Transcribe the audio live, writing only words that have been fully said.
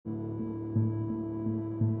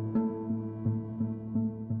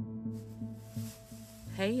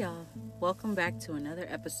Hey y'all, welcome back to another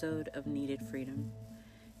episode of Needed Freedom.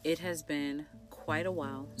 It has been quite a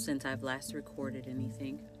while since I've last recorded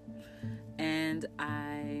anything, and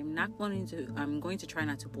I'm going to try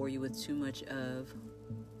not to bore you with too much of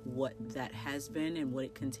what that has been and what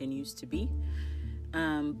it continues to be.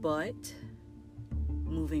 But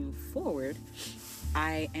moving forward,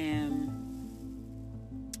 I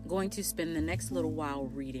am going to spend the next little while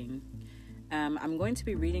reading. I'm going to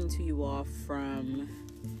be reading to you all from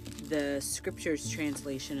the Scriptures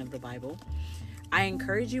translation of the Bible. I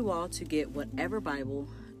encourage you all to get whatever Bible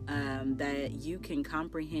that you can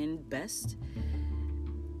comprehend best.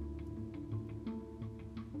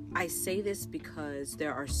 I say this because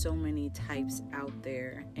there are so many types out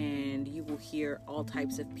there, and you will hear all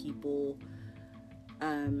types of people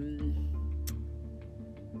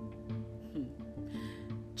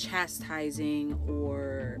chastising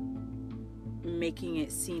or making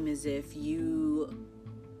it seem as if you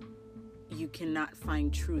cannot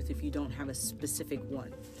find truth if you don't have a specific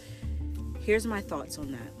one. Here's my thoughts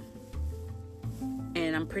on that.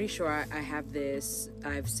 And I'm pretty sure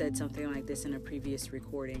I've said something like this in a previous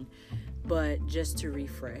recording, but just to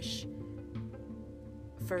refresh.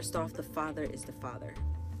 First off, the Father is the Father.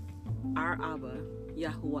 Our Abba,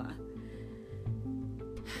 Yahuwah.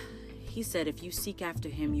 He said, if you seek after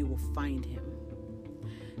him, you will find him.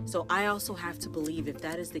 So I also have to believe, if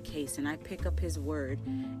that is the case, and I pick up his word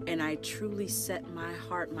and I truly set my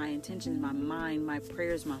heart, my intentions, my mind, my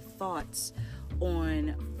prayers, my thoughts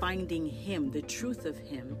on finding him, the truth of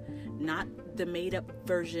him, not the made up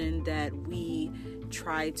version that we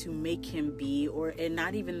try to make him be, and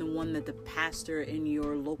not even the one that the pastor in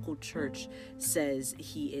your local church says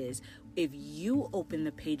he is. If you open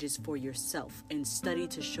the pages for yourself and study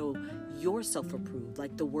to show yourself approved,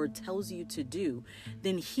 like the word tells you to do,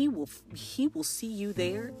 then he will see you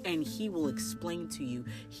there, and he will explain to you.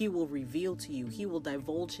 He will reveal to you. He will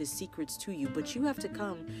divulge his secrets to you. But you have to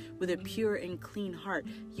come with a pure and clean heart.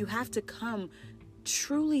 You have to come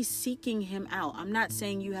truly seeking him out. I'm not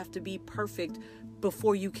saying you have to be perfect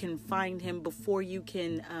before you can find him, before you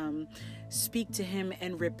can speak to him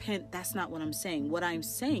and repent. That's not what I'm saying. What I'm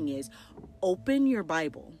saying is, open your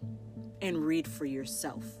Bible and read for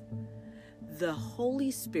yourself. The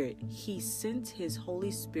Holy Spirit, he sent his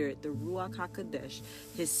Holy Spirit, the Ruach HaKodesh,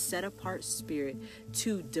 his set-apart spirit,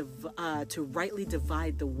 to rightly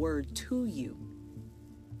divide the word to you.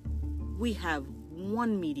 We have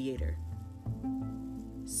one mediator.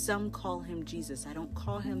 Some call him Jesus. I don't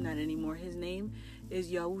call him that anymore. His name is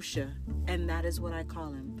Yahusha, and that is what I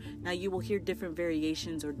call him. Now, you will hear different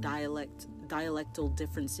variations or dialectal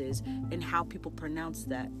differences in how people pronounce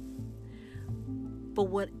that. But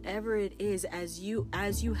whatever it is, as you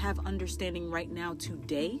have understanding right now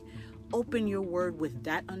today, open your word with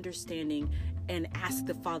that understanding and ask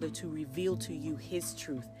the Father to reveal to you his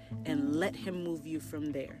truth, and let him move you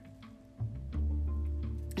from there.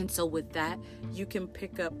 And so with that, you can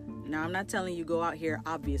pick up. Now, I'm not telling you go out here,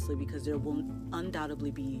 obviously, because there will undoubtedly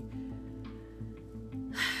be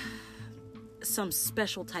some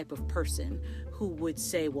special type of person who would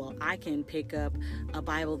say, well, I can pick up a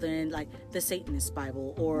Bible then, like the Satanist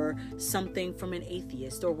Bible, or something from an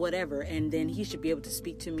atheist or whatever, and then he should be able to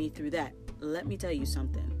speak to me through that. Let me tell you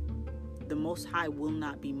something. The Most High will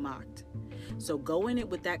not be mocked. So go in it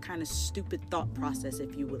with that kind of stupid thought process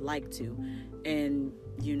if you would like to. And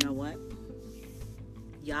you know what?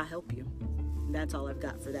 Yah help you. That's all I've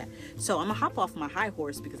got for that. So I'm going to hop off my high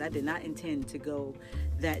horse because I did not intend to go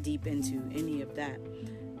that deep into any of that.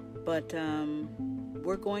 But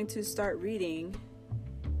we're going to start reading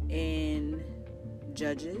in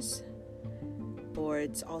Judges, or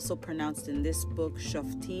it's also pronounced in this book,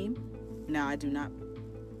 Shophetim. Now, I do not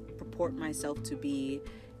purport myself to be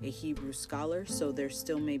a Hebrew scholar, so there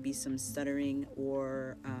still may be some stuttering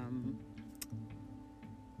or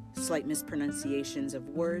slight mispronunciations of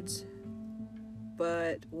words,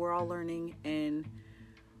 but we're all learning, and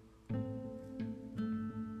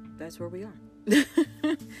that's where we are.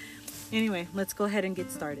 Anyway, let's go ahead and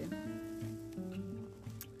get started.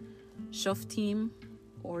 Shophetim,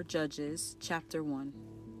 or Judges, chapter 1.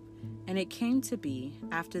 And it came to be,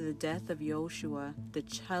 after the death of Yehoshua,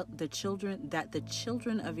 the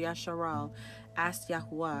children of Yasharal asked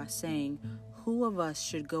Yahuwah, saying, who of us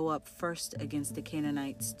should go up first against the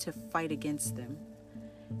Canaanites to fight against them?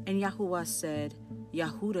 And Yahuwah said,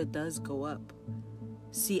 Yahudah does go up.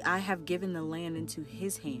 See, I have given the land into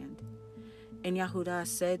his hand. And Yahudah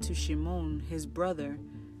said to Shimon, his brother,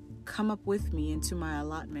 come up with me into my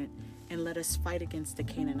allotment, and let us fight against the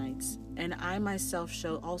Canaanites, and I myself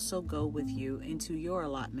shall also go with you into your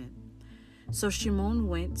allotment. So Shimon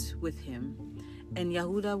went with him, And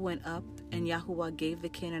Yehuda went up, and Yahuwah gave the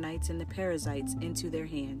Canaanites and the Perizzites into their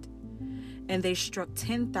hand. And they struck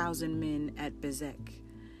 10,000 men at Bezek.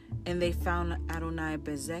 And they found Adonai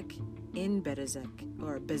Bezek in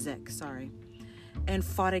Bezek, and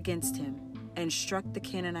fought against him, and struck the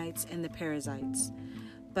Canaanites and the Perizzites.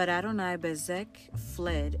 But Adonai Bezek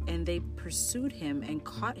fled, and they pursued him and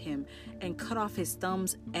caught him and cut off his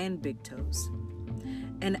thumbs and big toes.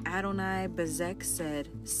 And Adonai Bezek said,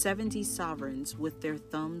 70 sovereigns with their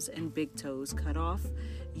thumbs and big toes cut off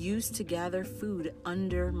used to gather food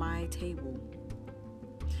under my table.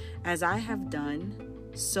 As I have done,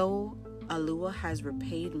 so Alua has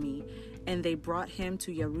repaid me, and they brought him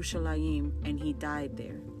to Yerushalayim, and he died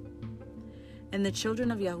there. And the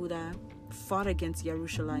children of Yehuda fought against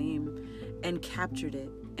Yerushalayim, and captured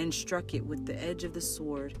it, and struck it with the edge of the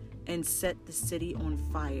sword, and set the city on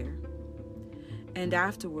fire. And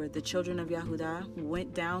afterward the children of Yehuda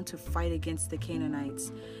went down to fight against the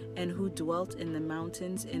Canaanites, and who dwelt in the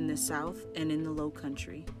mountains in the south and in the low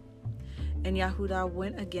country. And Yehuda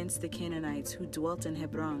went against the Canaanites who dwelt in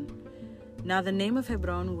Hebron. Now the name of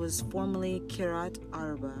Hebron was formerly Kirat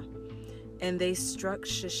Arba. And they struck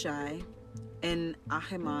Sheshai, and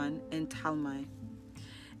Ahiman, and Talmai.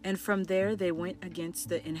 And from there they went against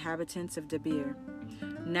the inhabitants of Debir.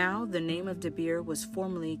 Now the name of Debir was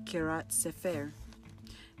formerly Kirat Sefer.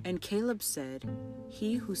 And Caleb said,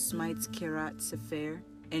 He who smites Kirat Sefer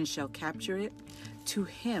and shall capture it, to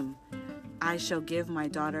him I shall give my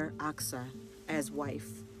daughter Aksa as wife.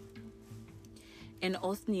 And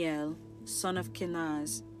Othniel, son of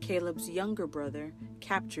Kenaz, Caleb's younger brother,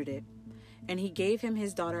 captured it, and he gave him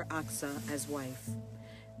his daughter Aksa as wife.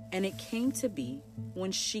 And it came to be,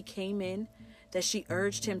 when she came in, that she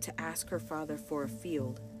urged him to ask her father for a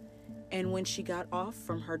field. And when she got off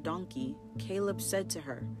from her donkey, Caleb said to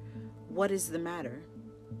her, What is the matter?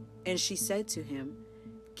 And she said to him,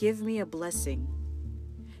 Give me a blessing.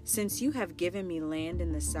 Since you have given me land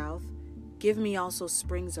in the south, give me also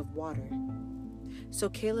springs of water. So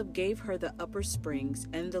Caleb gave her the upper springs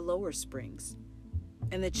and the lower springs.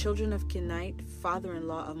 And the children of Kenite,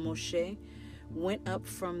 father-in-law of Moshe, went up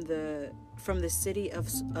from the city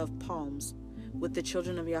of palms with the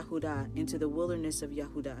children of Yehuda into the wilderness of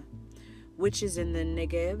Yehuda, which is in the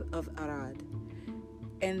Negeb of Arad.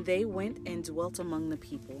 And they went and dwelt among the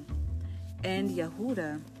people. And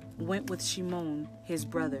Yehuda went with Shimon, his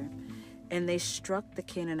brother, and they struck the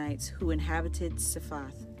Canaanites who inhabited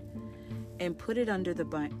Sephath, and put it under the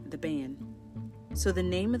ban. So the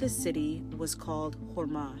name of the city was called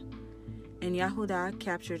Hormah. And Yehuda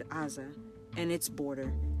captured Azza and its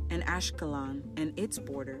border, and Ashkelon and its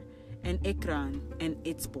border, and Ekron and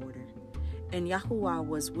its border. And Yahuwah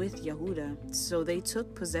was with Yehuda, so they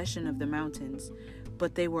took possession of the mountains,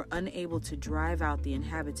 but they were unable to drive out the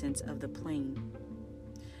inhabitants of the plain.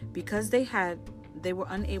 Because they were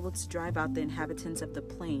unable to drive out the inhabitants of the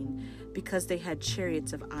plain, because they had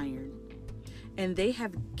chariots of iron. And they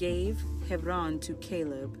gave Hebron to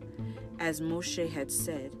Caleb, as Moshe had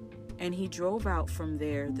said, and he drove out from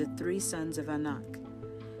there the 3 sons of Anak.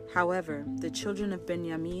 However, the children of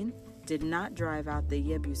Benjamin did not drive out the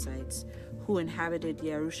Jebusites, who inhabited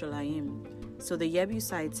Yerushalayim. So the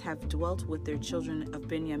Jebusites have dwelt with their children of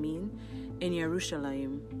Benjamin in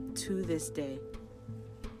Yerushalayim to this day.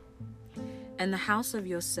 And the house of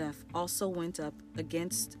Yosef also went up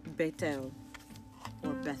against Bethel,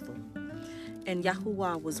 and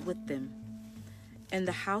Yahuwah was with them. And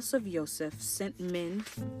the house of Yosef sent men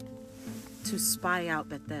to spy out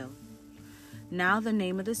Bethel. Now the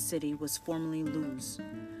name of the city was formerly Luz.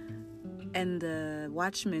 And the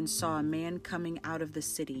watchmen saw a man coming out of the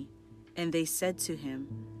city, and they said to him,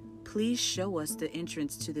 Please show us the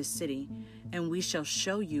entrance to the city, and we shall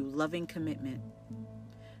show you loving commitment.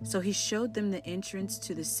 So he showed them the entrance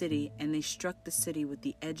to the city, and they struck the city with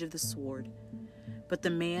the edge of the sword. But the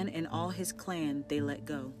man and all his clan they let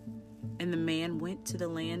go. And the man went to the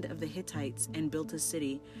land of the Hittites and built a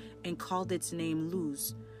city, and called its name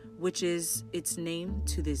Luz, which is its name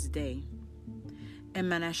to this day. And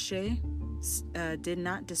Manasseh did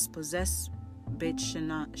not dispossess Beit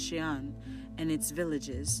Shean and its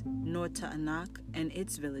villages, nor Ta'anak and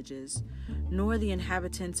its villages, nor the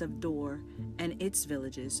inhabitants of Dor and its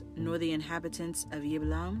villages, nor the inhabitants of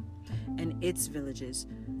Yiblam and its villages,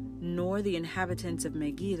 nor the inhabitants of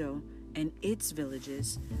Megiddo and its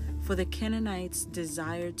villages, for the Canaanites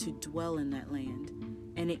desired to dwell in that land.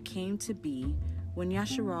 And it came to be, when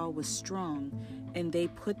Yasharal was strong, and they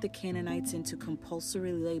put the Canaanites into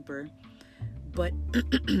compulsory labor, but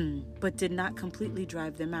did not completely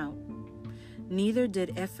drive them out. Neither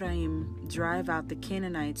did Ephraim drive out the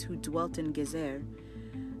Canaanites who dwelt in Gezer,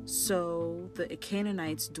 So the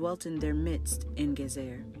Canaanites dwelt in their midst in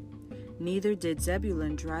Gezer. Neither did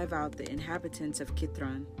Zebulun drive out the inhabitants of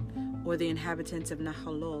Kitron, or the inhabitants of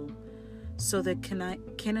Nahalol. So the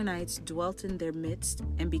Canaanites dwelt in their midst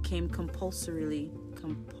and became compulsory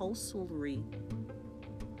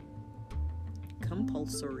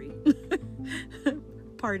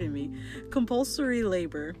compulsory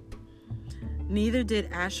labor. Neither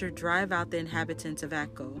did Asher drive out the inhabitants of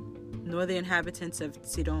Akko, nor the inhabitants of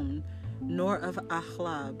Sidon, nor of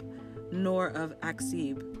Ahlab, nor of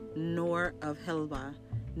Aksib, nor of Helba,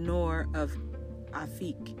 nor of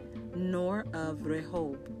Afik, nor of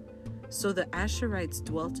Rehob. So the Asherites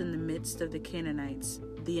dwelt in the midst of the Canaanites,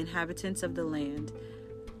 the inhabitants of the land,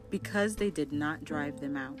 because they did not drive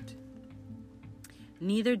them out.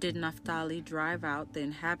 Neither did Naphtali drive out the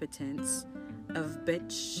inhabitants of Bet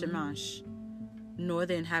Shemesh, nor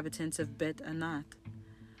the inhabitants of Bet Anath,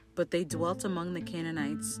 but they dwelt among the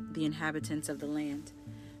Canaanites, the inhabitants of the land.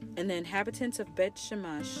 And the inhabitants of Bet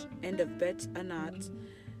Shemesh and of Bet Anath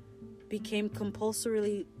became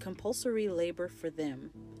compulsory labor for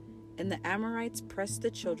them. And the Amorites pressed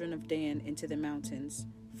the children of Dan into the mountains,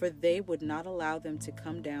 for they would not allow them to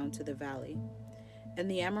come down to the valley. And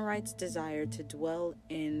the Amorites desired to dwell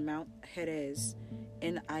in Mount Herez,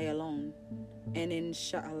 in Ayalon, and in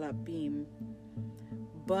Sha'alabim.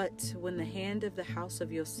 But when the hand of the house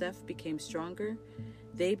of Yosef became stronger,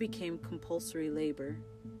 they became compulsory labor.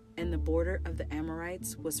 And the border of the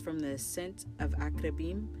Amorites was from the ascent of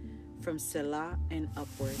Akrabim, from Selah and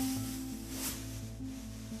upward.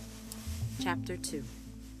 Chapter 2.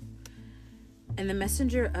 And the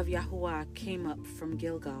messenger of Yahuwah came up from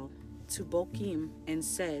Gilgal to Bochim and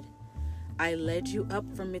said, I led you up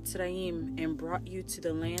from Mitzrayim and brought you to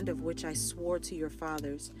the land of which I swore to your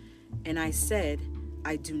fathers. And I said,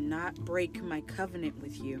 I do not break my covenant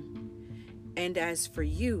with you. And as for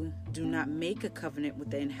you, do not make a covenant with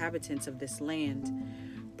the inhabitants of this land.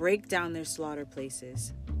 Break down their slaughter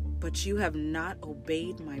places. But you have not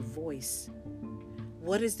obeyed my voice.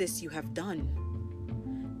 What is this you have done?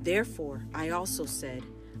 Therefore, I also said,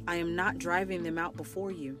 I am not driving them out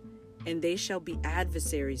before you, and they shall be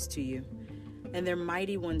adversaries to you, and their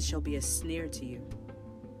mighty ones shall be a snare to you.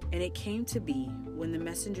 And it came to be, when the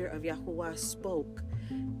messenger of Yahuwah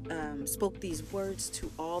spoke these words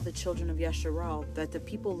to all the children of Yasharal, that the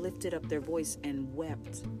people lifted up their voice and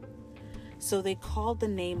wept. So they called the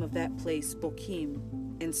name of that place Bochim,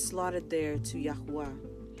 and slaughtered there to Yahuwah.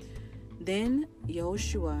 Then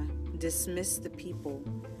Yehoshua dismissed the people,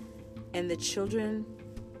 and the children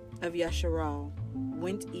of Yasharal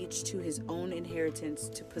went each to his own inheritance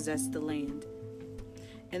to possess the land.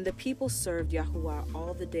 And the people served Yahuwah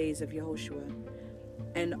all the days of Yehoshua,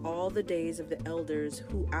 and all the days of the elders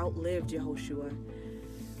who outlived Yehoshua,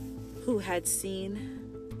 who had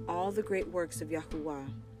seen all the great works of Yahuwah,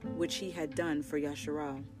 which he had done for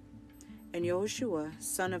Yasharal. And Yehoshua,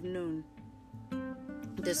 son of Nun,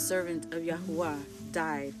 the servant of Yahuwah,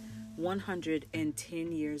 died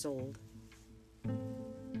 110 years old.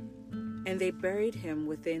 And they buried him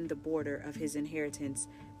within the border of his inheritance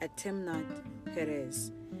at Timnath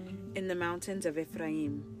Perez, in the mountains of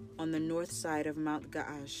Ephraim, on the north side of Mount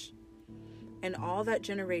Gaash. And all that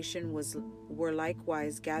generation were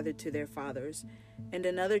likewise gathered to their fathers, and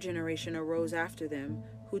another generation arose after them,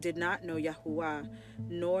 who did not know Yahuwah,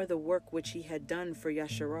 nor the work which he had done for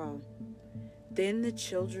Yasharal. Then the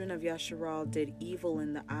children of Yasharal did evil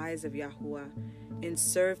in the eyes of Yahuwah, and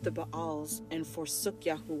served the Baals, and forsook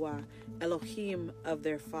Yahuwah, Elohim of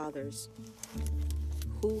their fathers,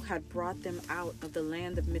 who had brought them out of the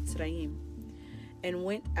land of Mitzrayim, and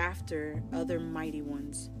went after other mighty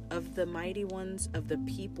ones, of the mighty ones of the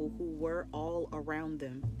people who were all around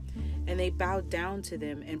them. And they bowed down to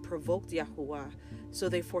them and provoked Yahuwah. So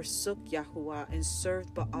they forsook Yahuwah and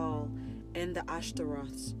served Baal and the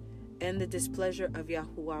Ashtaroths. And the displeasure of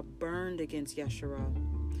Yahuwah burned against Yasharal.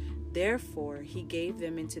 Therefore he gave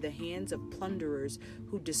them into the hands of plunderers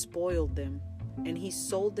who despoiled them. And he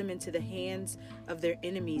sold them into the hands of their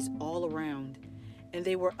enemies all around. And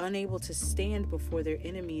they were unable to stand before their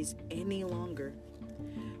enemies any longer.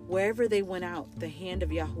 Wherever they went out, the hand of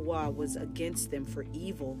Yahuwah was against them for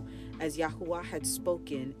evil, as Yahuwah had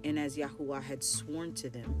spoken and as Yahuwah had sworn to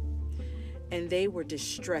them. And they were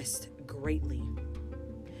distressed greatly.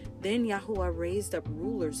 Then Yahuwah raised up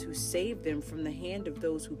rulers who saved them from the hand of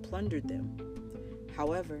those who plundered them.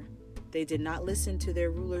 However, they did not listen to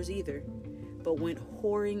their rulers either, but went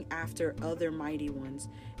whoring after other mighty ones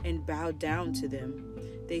and bowed down to them.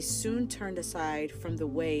 They soon turned aside from the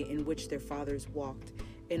way in which their fathers walked,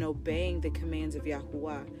 and obeying the commands of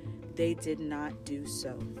Yahuwah, they did not do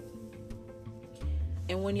so.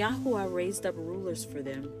 And when Yahuwah raised up rulers for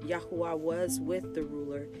them, Yahuwah was with the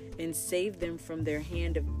ruler and saved them from the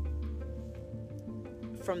hand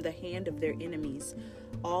of their enemies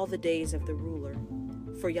all the days of the ruler.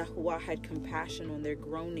 For Yahuwah had compassion on their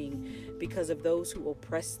groaning because of those who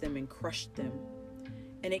oppressed them and crushed them.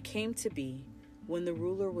 And it came to be, when the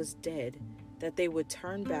ruler was dead, that they would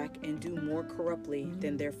turn back and do more corruptly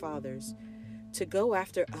than their fathers, to go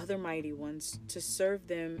after other mighty ones, to serve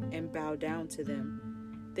them and bow down to them.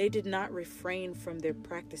 They did not refrain from their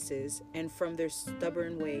practices and from their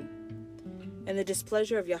stubborn way. And the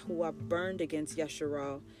displeasure of Yahuwah burned against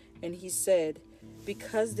Yasharal, and he said,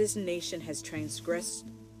 because this nation has transgressed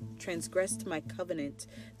my covenant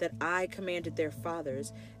that I commanded their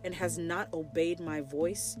fathers, and has not obeyed my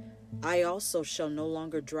voice, I also shall no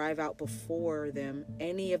longer drive out before them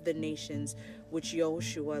any of the nations which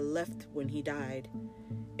Yahushua left when he died,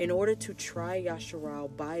 in order to try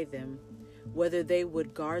Yasharal by them, whether they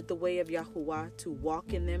would guard the way of Yahuwah to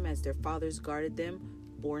walk in them as their fathers guarded them,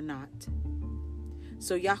 or not.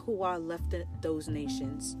 So Yahuwah left those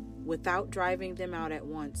nations, without driving them out at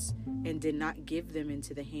once, and did not give them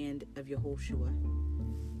into the hand of Yehoshua.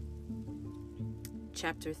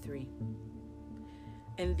 Chapter 3.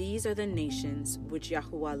 And these are the nations which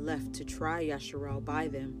Yahuwah left to try Yasharal by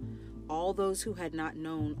them, all those who had not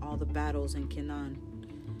known all the battles in Canaan,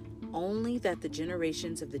 only that the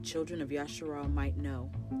generations of the children of Yasharal might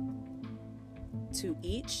know. To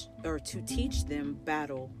teach them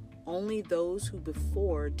battle, only those who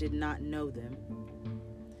before did not know them.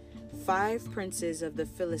 5 princes of the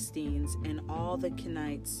Philistines and all the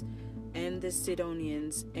Kenites and the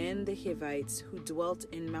Sidonians and the Hivites who dwelt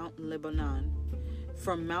in Mount Lebanon,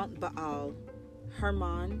 from Mount Baal,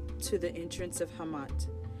 Hermon, to the entrance of Hamat.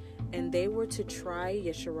 And they were to try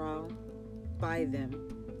Yasharal by them,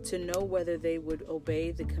 to know whether they would obey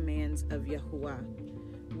the commands of Yahuwah,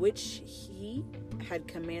 which he had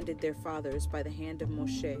commanded their fathers by the hand of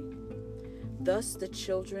Moshe. Thus the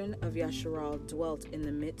children of Yasharal dwelt in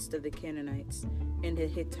the midst of the Canaanites, and the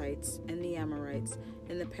Hittites, and the Amorites,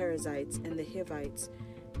 and the Perizzites, and the Hivites,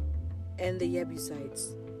 and the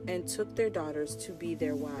Jebusites, and took their daughters to be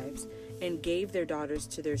their wives, and gave their daughters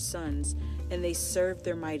to their sons, and they served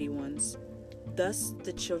their mighty ones. Thus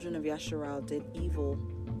the children of Yasharal did evil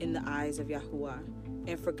in the eyes of Yahuwah,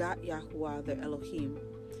 and forgot Yahuwah their Elohim,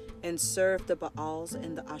 and served the Baals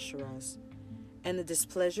and the Asherahs. And the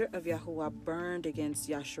displeasure of Yahuwah burned against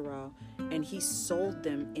Yasharal, and he sold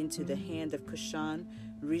them into the hand of Cushan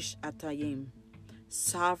Rishatayim,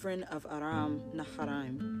 sovereign of Aram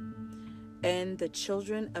Naharaim. And the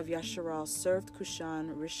children of Yasharal served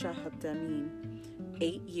Cushan Rishatayim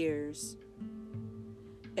 8 years.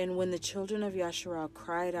 And when the children of Yasharal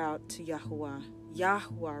cried out to Yahuwah,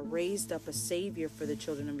 Yahuwah raised up a savior for the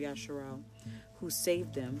children of Yasharal, who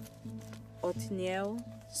saved them, Othniel,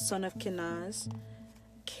 son of Kenaz,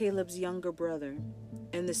 Caleb's younger brother.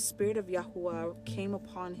 And the spirit of Yahuwah came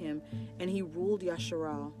upon him, and he ruled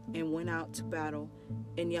Yasharal, and went out to battle.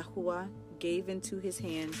 And Yahuwah gave into his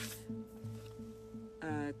hand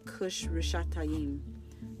Cush Rishatayim,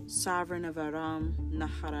 sovereign of Aram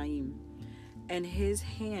Naharaim, and his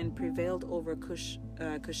hand prevailed over Cushan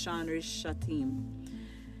Rishatayim.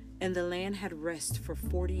 And the land had rest for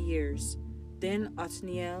 40 years. Then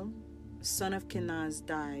Othniel, son of Kenaz,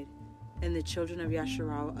 died, and the children of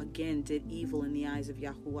Yasharal again did evil in the eyes of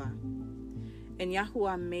Yahuwah. And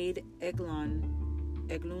Yahuwah made Eglon,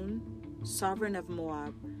 sovereign of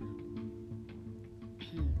Moab,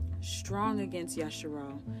 strong against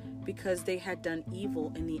Yasharal, because they had done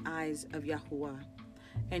evil in the eyes of Yahuwah.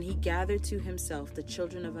 And he gathered to himself the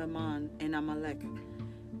children of Ammon and Amalek,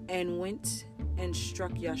 and went and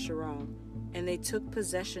struck Yasharal, and they took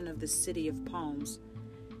possession of the city of palms.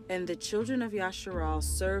 And the children of Yasharal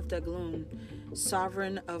served Eglon,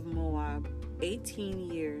 sovereign of Moab,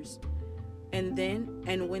 18 years. And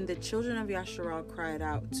when the children of Yasharal cried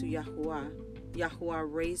out to Yahuwah, Yahuwah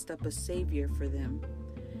raised up a savior for them,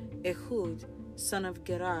 Ehud, son of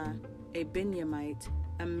Gerah, a Benjamite,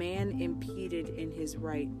 a man impeded in his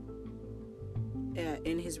right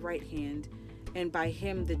hand, and by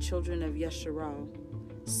him the children of Yasharal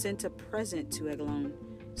sent a present to Eglon,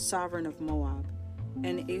 sovereign of Moab.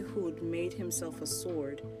 And Ehud made himself a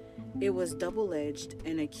sword. It was double-edged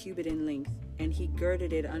and a cubit in length, and he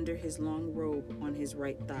girded it under his long robe on his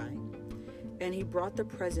right thigh. And he brought the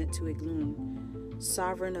present to Eglon,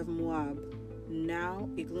 sovereign of Moab. Now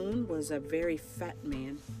Eglon was a very fat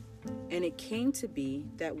man. And it came to be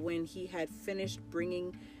that when he had finished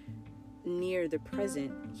bringing near the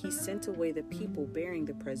present, he sent away the people bearing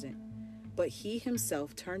the present. But he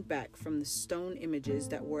himself turned back from the stone images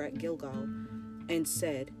that were at Gilgal, and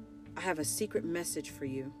said, I have a secret message for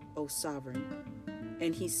you, O sovereign.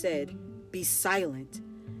 And he said, Be silent.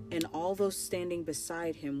 And all those standing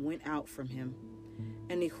beside him went out from him.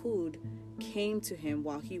 And Ehud came to him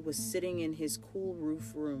while he was sitting in his cool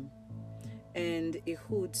roof room. And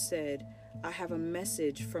Ehud said, I have a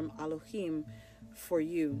message from Elohim for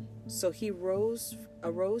you. So he arose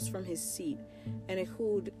from his seat, and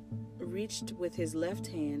Ehud reached with his left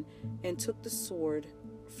hand and took the sword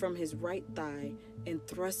from his right thigh and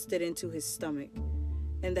thrust it into his stomach.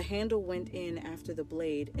 And the handle went in after the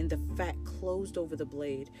blade, and the fat closed over the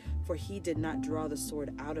blade, for he did not draw the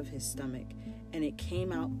sword out of his stomach, and it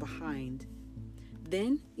came out behind.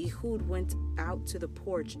 Then Ehud went out to the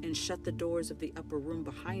porch and shut the doors of the upper room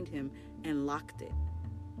behind him and locked it.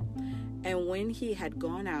 And when he had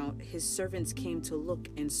gone out, his servants came to look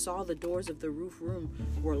and saw the doors of the roof room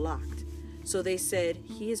were locked. So they said,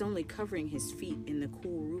 He is only covering his feet in the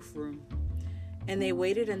cool roof room. And they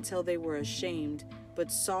waited until they were ashamed,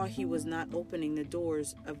 but saw he was not opening the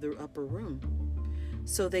doors of the upper room.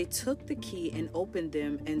 So they took the key and opened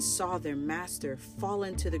them and saw their master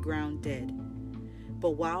fallen to the ground dead.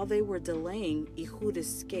 But while they were delaying, Ehud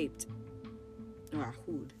escaped,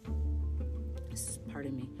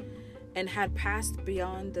 and had passed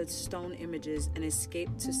beyond the stone images and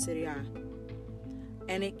escaped to Syria.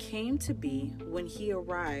 And it came to be, when he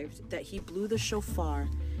arrived, that he blew the shofar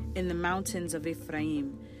in the mountains of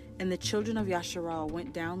Ephraim, and the children of Yasharal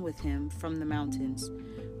went down with him from the mountains,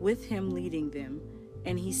 with him leading them.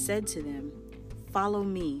 And he said to them, Follow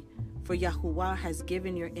me, for Yahuwah has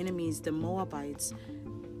given your enemies, the Moabites,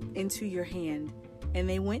 into your hand. And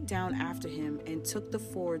they went down after him and took the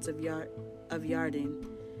fords of Yarden,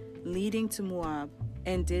 leading to Moab,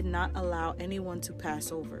 and did not allow anyone to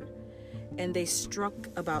pass over. And they struck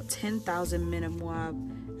about 10,000 men of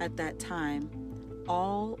Moab at that time,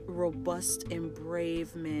 all robust and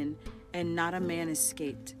brave men, and not a man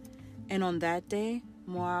escaped. And on that day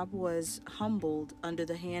Moab was humbled under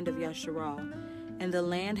the hand of Yasharal, and the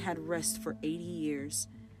land had rest for 80 years.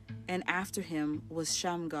 And after him was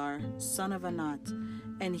Shamgar, son of Anat,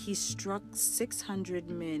 and he struck 600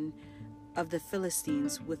 men of the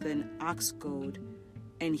Philistines with an ox goad,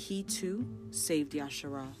 and he too saved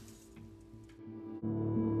Yasharal.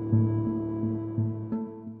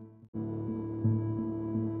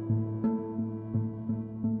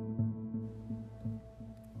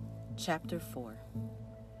 Chapter 4.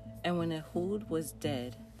 And when Ehud was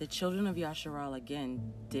dead, the children of Yasharal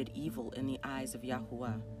again did evil in the eyes of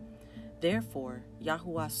Yahuwah. Therefore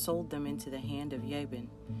Yahuwah sold them into the hand of Jabin,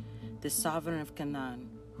 the sovereign of Canaan,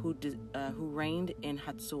 who reigned in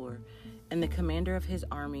Hatzor, and the commander of his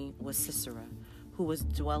army was Sisera, who was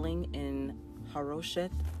dwelling in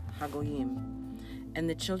Harosheth Hagoyim. And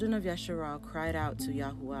the children of Yasharal cried out to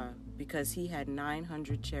Yahuwah, because he had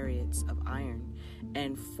 900 chariots of iron,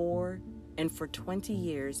 and for 20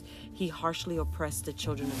 years he harshly oppressed the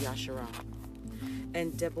children of Yasharal.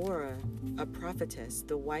 And Deborah, a prophetess,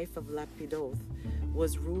 the wife of Lapidoth,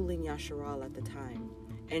 was ruling Yasharal at the time,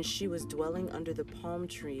 and she was dwelling under the palm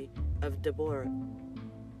tree of Deborah.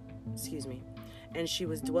 And she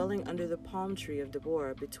was dwelling under the palm tree of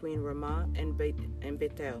Deborah between Ramah and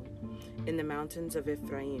Bethel, in the mountains of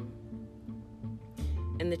Ephraim.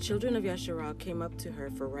 And the children of Yasharal came up to her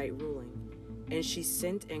for right ruling, and she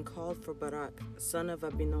sent and called for Barak, son of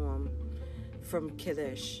Abinoam, from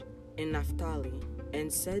Kadesh in Naphtali,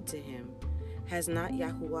 and said to him, Has not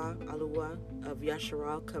Yahuwah Aluah of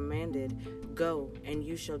Yasharal commanded, Go, and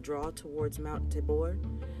you shall draw towards Mount Tabor,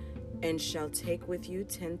 and shall take with you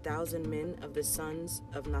 10,000 men of the sons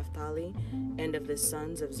of Naphtali and of the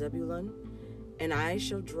sons of Zebulun? And I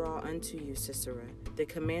shall draw unto you Sisera, the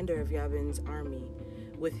commander of Yabin's army,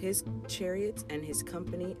 with his chariots and his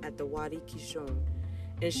company at the Wadi Kishon,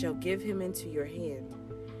 and shall give him into your hand.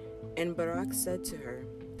 And Barak said to her,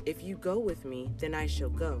 If you go with me, then I shall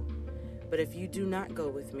go. But if you do not go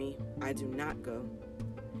with me, I do not go.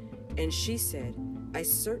 And she said, I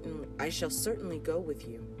shall certainly go with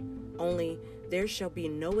you. Only there shall be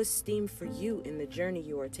no esteem for you in the journey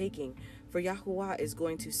you are taking, for Yahuwah is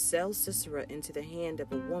going to sell Sisera into the hand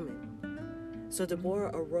of a woman. So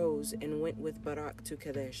Deborah arose and went with Barak to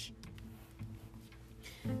Kadesh.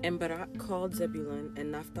 And Barak called Zebulun and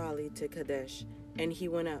Naphtali to Kadesh, and he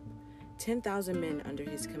went up, 10,000 men under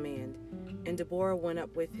his command. And Deborah went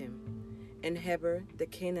up with him. And Heber, the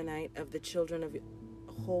Canaanite of the children of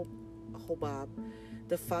Hobab,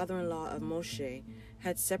 the father-in-law of Moshe,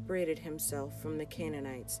 had separated himself from the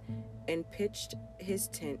Canaanites, and pitched his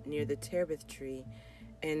tent near the terebinth tree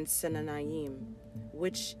in Senanaim,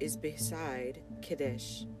 which is beside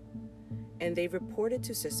Kadesh. And they reported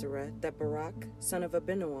to Sisera that Barak, son of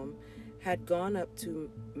Abinoam, had gone up to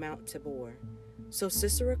Mount Tabor. So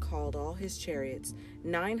Sisera called all his chariots,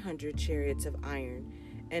 900 chariots of iron,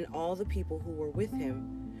 and all the people who were with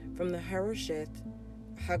him, from the Harosheth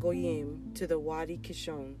Hagoyim to the Wadi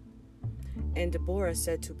Kishon. And Deborah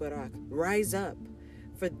said to Barak, "Rise up,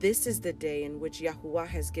 for this is the day in which Yahuwah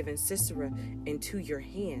has given Sisera into your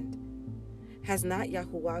hand. Has not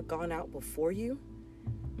Yahuwah gone out before you?"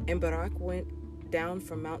 And Barak went down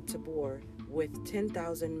from Mount Tabor with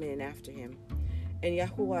 10,000 men after him. And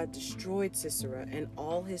Yahuwah destroyed Sisera and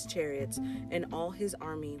all his chariots and all his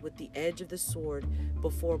army with the edge of the sword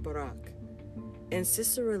before Barak. And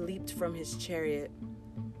Sisera leaped from his chariot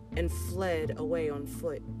and fled away on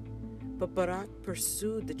foot. But Barak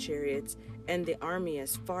pursued the chariots and the army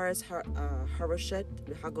as far as Harosheth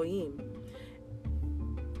Hagoyim.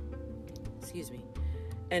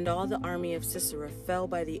 And all the army of Sisera fell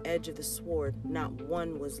by the edge of the sword, not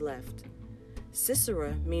one was left.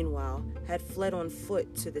 Sisera, meanwhile, had fled on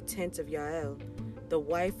foot to the tent of Jael, the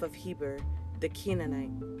wife of Heber the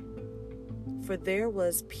Canaanite. For there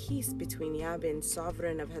was peace between Jabin,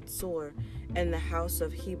 sovereign of Hatzor, and the house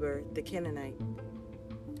of Heber the Canaanite.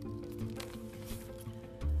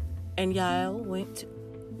 And Jael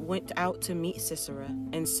went out to meet Sisera,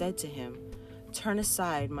 and said to him, "Turn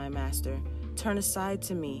aside, my master, turn aside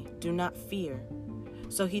to me, do not fear."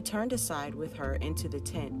 So he turned aside with her into the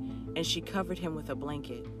tent, and she covered him with a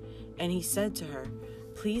blanket. And he said to her,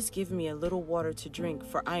 "Please give me a little water to drink,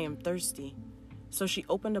 for I am thirsty." So she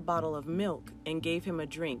opened a bottle of milk and gave him a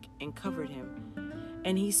drink and covered him.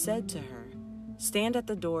 And he said to her, "Stand at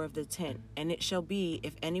the door of the tent, and it shall be,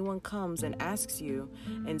 if anyone comes and asks you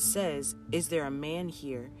and says, 'Is there a man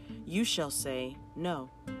here?' you shall say, 'No.'"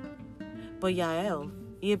 But Jael,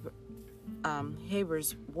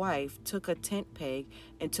 Heber's wife, took a tent peg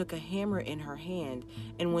and took a hammer in her hand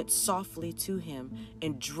and went softly to him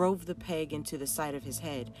and drove the peg into the side of his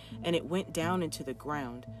head, and it went down into the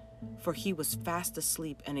ground, for he was fast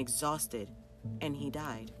asleep and exhausted, and he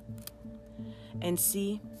died. And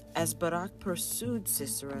see, as Barak pursued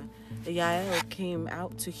Sisera, Jael came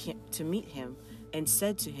out to meet him and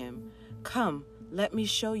said to him, "Come, let me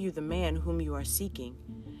show you the man whom you are seeking."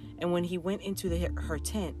 And when he went into her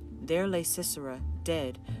tent, there lay Sisera,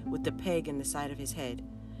 dead, with the peg in the side of his head.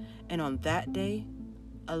 And on that day,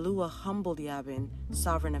 Eluah humbled Jabin,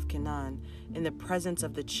 sovereign of Canaan, in the presence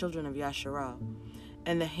of the children of Yasharal.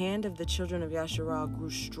 And the hand of the children of Yasharal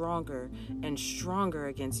grew stronger and stronger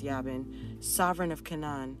against Jabin, sovereign of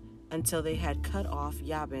Canaan, until they had cut off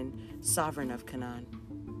Jabin, sovereign of Canaan.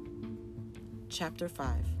 Chapter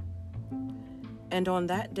 5. And on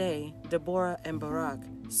that day, Deborah and Barak,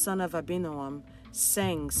 son of Abinoam,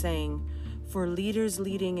 sang, saying, "For leaders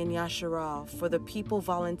leading in Yasharal, for the people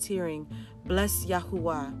volunteering, bless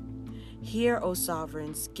Yahuwah. Hear, O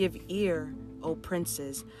sovereigns, give ear, O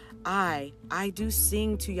princes. I do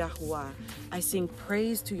sing to Yahuwah. I sing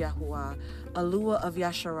praise to Yahuwah, Eluah of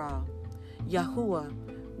Yasharal. Yahuwah,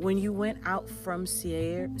 when you went out from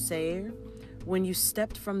Seir, when you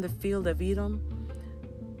stepped from the field of Edom,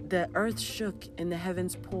 the earth shook and the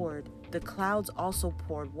heavens poured. The clouds also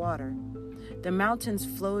poured water. The mountains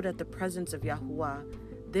flowed at the presence of Yahuwah.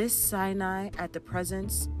 This Sinai at the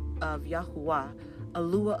presence of Yahuwah,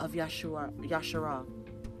 Eluah of Yasharal.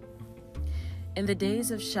 In the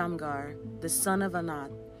days of Shamgar, the son of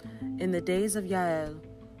Anat, in the days of Jael,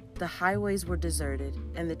 the highways were deserted,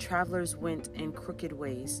 and the travelers went in crooked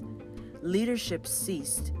ways. Leadership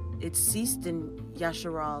ceased. It ceased in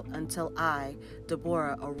Yasharal until I,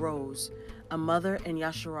 Deborah, arose. A mother in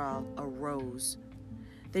Yasharal arose.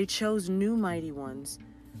 They chose new mighty ones.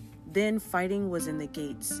 Then fighting was in the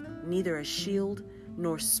gates. Neither a shield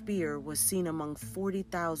nor spear was seen among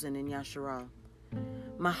 40,000 in Yasharal.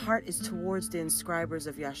 My heart is towards the inscribers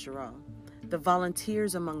of Yasharal, the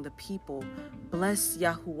volunteers among the people. Bless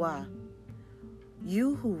Yahuwah.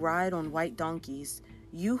 You who ride on white donkeys,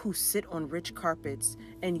 you who sit on rich carpets,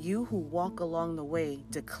 and you who walk along the way,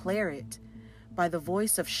 declare it. By the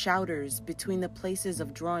voice of shouters between the places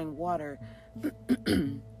of drawing water.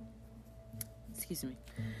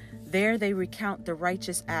 There they recount the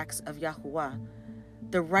righteous acts of Yahuwah,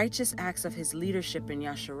 the righteous acts of his leadership in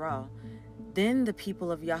Yasharal. Then the people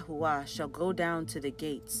of Yahuwah shall go down to the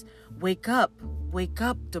gates. Wake up,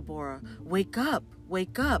 Deborah. Wake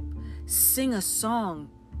up, sing a song.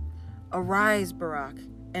 Arise, Barak,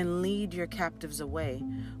 and lead your captives away,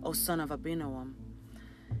 O son of Abinoam.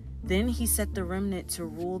 Then he set the remnant to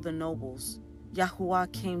rule the nobles.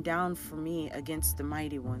 Yahuwah came down for me against the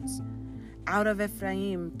mighty ones. Out of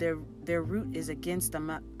Ephraim their root is against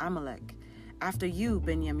Amalek. After you,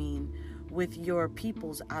 Benjamin, with your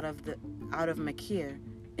peoples out of Machir.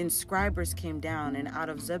 Inscribers came down, and out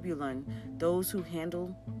of Zebulun those who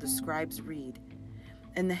handle the scribes' reed.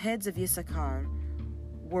 And the heads of Issachar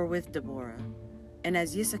were with Deborah. And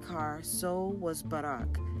as Issachar, so was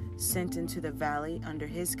Barak sent into the valley under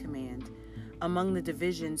his command. Among the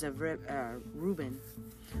divisions of Reuben,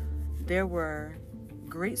 there were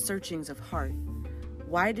great searchings of heart.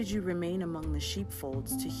 Why did you remain among the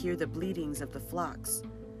sheepfolds to hear the bleatings of the flocks?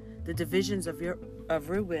 The divisions of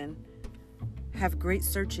Reuben have great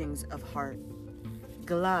searchings of heart.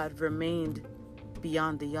 Gilad remained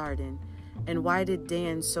beyond the Jordan. And why did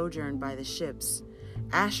Dan sojourn by the ships?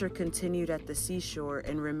 Asher continued at the seashore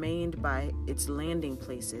and remained by its landing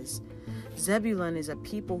places. Zebulun is a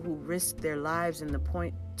people who risked their lives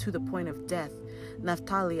to the point of death.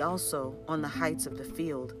 Naphtali also on the heights of the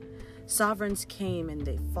field. Sovereigns came and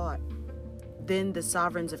they fought. Then the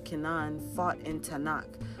sovereigns of Canaan fought in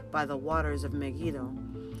Tanakh by the waters of Megiddo.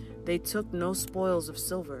 They took no spoils of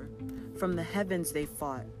silver. From the heavens they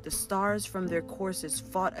fought. The stars from their courses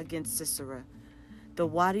fought against Sisera. The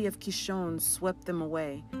Wadi of Kishon swept them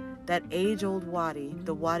away, that age-old Wadi,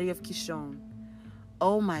 the Wadi of Kishon.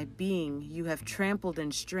 O my being, you have trampled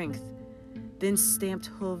in strength, then stamped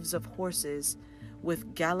hooves of horses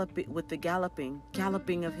with the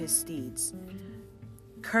galloping of his steeds.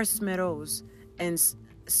 Curse Meroz, and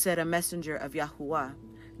said a messenger of Yahuwah,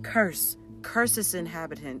 curse its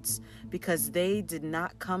inhabitants, because they did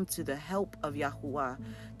not come to the help of Yahuwah,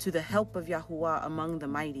 among the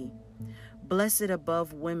mighty. Blessed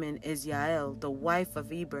above women is Yael, the wife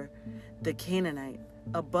of Eber, the Canaanite,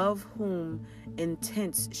 above whom in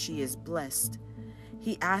tents she is blessed.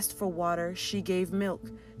 He asked for water, she gave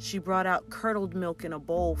milk. She brought out curdled milk in a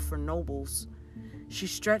bowl for nobles. She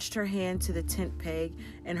stretched her hand to the tent peg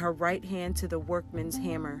and her right hand to the workman's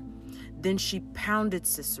hammer. Then she pounded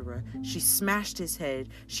Sisera. She smashed his head.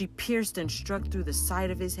 She pierced and struck through the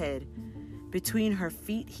side of his head. Between her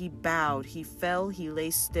feet he bowed, he fell, he lay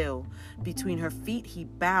still. Between her feet he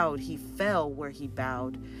bowed, he fell where he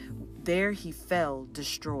bowed. There he fell,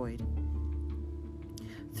 destroyed.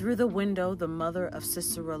 Through the window the mother of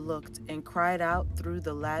Sisera looked and cried out through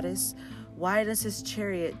the lattice, why does his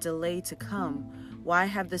chariot delay to come? Why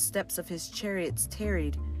have the steps of his chariots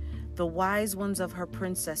tarried? The wise ones of her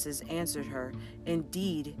princesses answered her.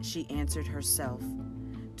 Indeed, she answered herself.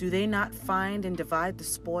 Do they not find and divide the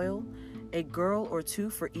spoil? A girl or two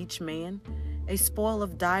for each man? A spoil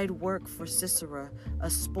of dyed work for Sisera, a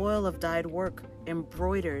spoil of dyed work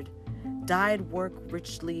dyed work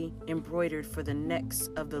richly embroidered for the necks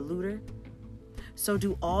of the looter? So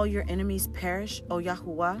do all your enemies perish, O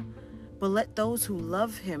Yahuwah? But let those who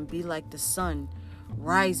love him be like the sun,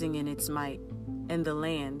 rising in its might, and the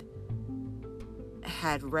land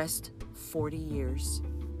had rest 40 years.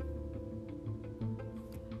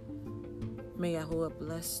 May Yahuwah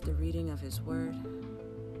bless the reading of his word.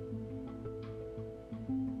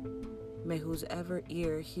 May whoever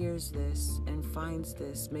ear hears this and finds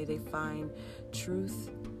this, may they find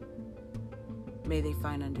truth. May they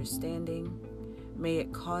find understanding. May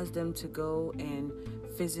it cause them to go and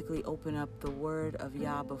physically open up the word of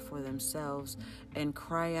Yah before themselves and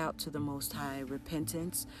cry out to the Most High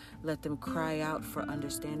repentance. Let them cry out for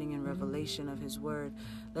understanding and revelation of his word.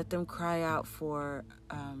 Let them cry out for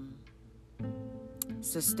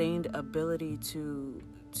sustained ability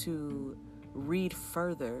to read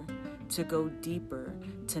further, to go deeper,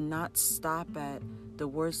 to not stop at the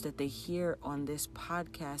words that they hear on this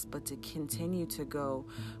podcast, but to continue to go,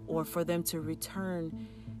 or for them to return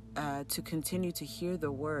to continue to hear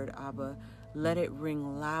the word, Abba. Let it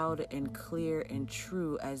ring loud and clear and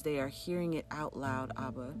true as they are hearing it out loud,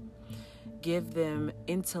 Abba. Give them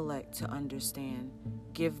intellect to understand.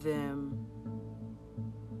 Give them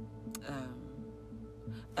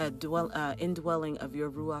indwelling of your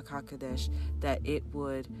Ruach HaKodesh, that it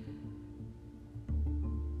would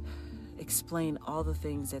explain all the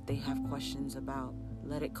things that they have questions about.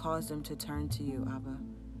 Let it cause them to turn to you, Abba.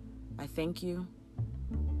 I thank you.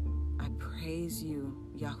 I praise you,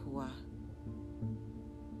 Yahuwah.